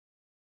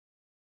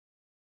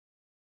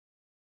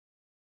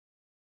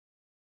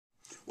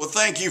Well,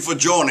 thank you for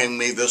joining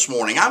me this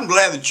morning. I'm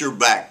glad that you're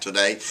back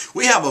today.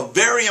 We have a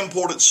very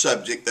important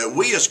subject that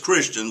we as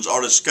Christians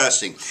are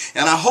discussing.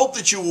 And I hope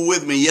that you were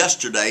with me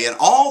yesterday and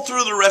all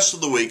through the rest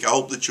of the week. I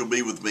hope that you'll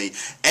be with me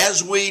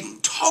as we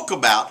talk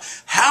about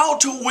how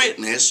to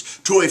witness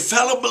to a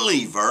fellow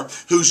believer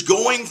who's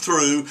going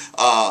through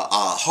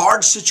a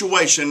hard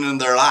situation in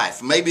their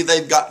life. Maybe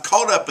they've got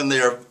caught up and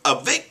they're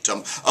a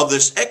victim of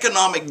this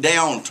economic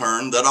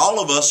downturn that all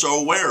of us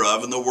are aware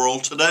of in the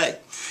world today.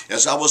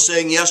 As I was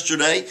saying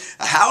yesterday,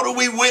 how do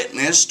we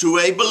witness to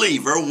a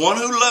believer, one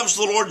who loves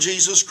the Lord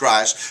Jesus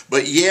Christ,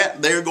 but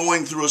yet they're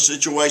going through a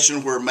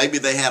situation where maybe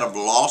they had a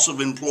loss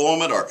of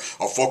employment or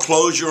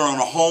foreclosure on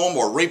a home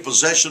or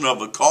repossession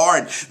of a car,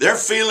 and they're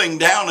feeling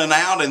down and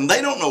out and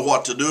they don't know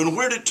what to do and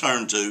where to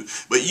turn to.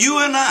 But you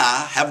and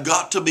I have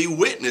got to be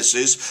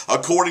witnesses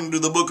according to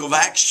the book of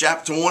Acts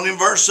chapter 1 and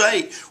verse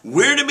 8.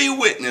 We're to be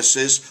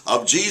witnesses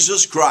of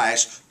Jesus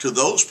Christ to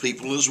those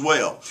people as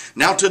well.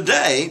 Now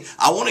today,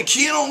 I want to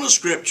key in on the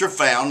scripture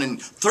found in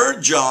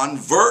 3 John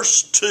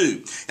verse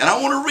 2. And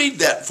I want to read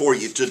that for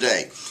you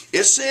today.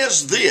 It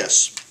says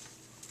this.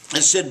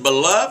 It said,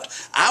 "Beloved,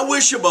 I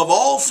wish above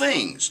all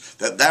things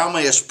that thou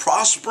mayest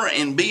prosper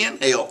and be in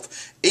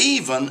health,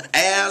 even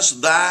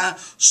as thy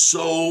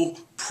soul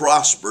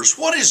prospers."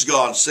 What is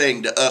God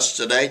saying to us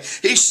today?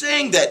 He's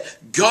saying that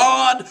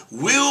God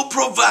will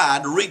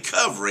provide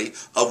recovery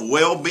of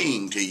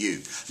well-being to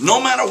you. No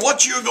matter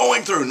what you're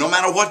going through, no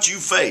matter what you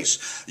face,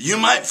 you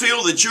might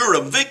feel that you're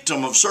a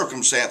victim of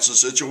circumstance and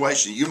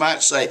situation. You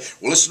might say,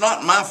 well, it's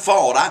not my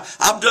fault.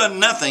 I've done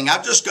nothing.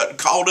 I've just got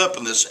caught up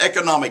in this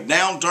economic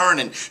downturn,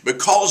 and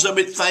because of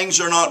it,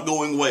 things are not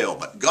going well.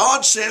 But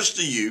God says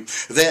to you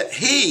that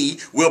He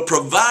will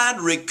provide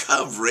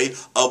recovery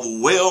of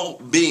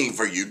well-being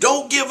for you.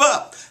 Don't give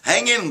up.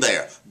 Hang in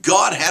there.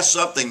 God has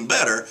something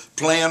better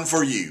planned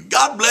for you.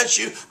 God bless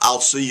you. I'll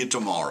see you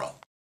tomorrow.